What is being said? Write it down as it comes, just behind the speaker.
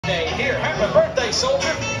Happy birthday,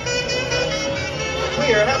 soldier. We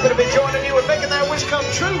are happy to be joining you and making that wish come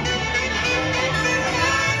true.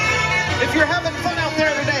 If you're having fun out there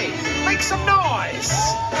today, make some noise.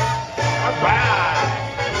 All right.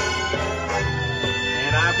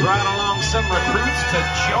 And I brought along some recruits to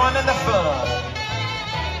join in the fun.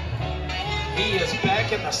 He is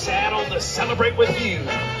back in the saddle to celebrate with you.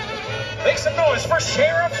 Make some noise for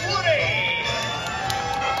Sheriff Woody.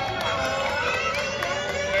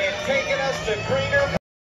 And taking us to greener.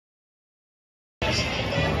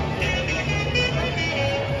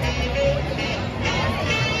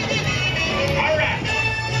 All right.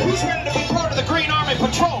 Who's ready to be part of the Green Army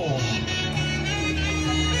Patrol?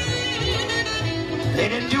 They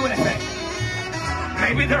didn't do anything.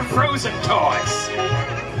 Maybe they're frozen toys.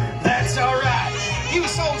 That's all right. You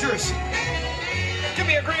soldiers, give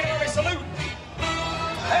me a Green Army salute.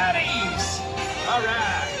 At ease. All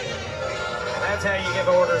right. That's how you give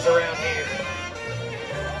orders around here.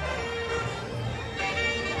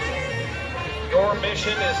 Your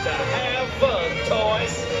mission is to have fun,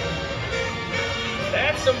 toys.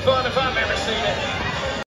 That's some fun if I've ever seen it.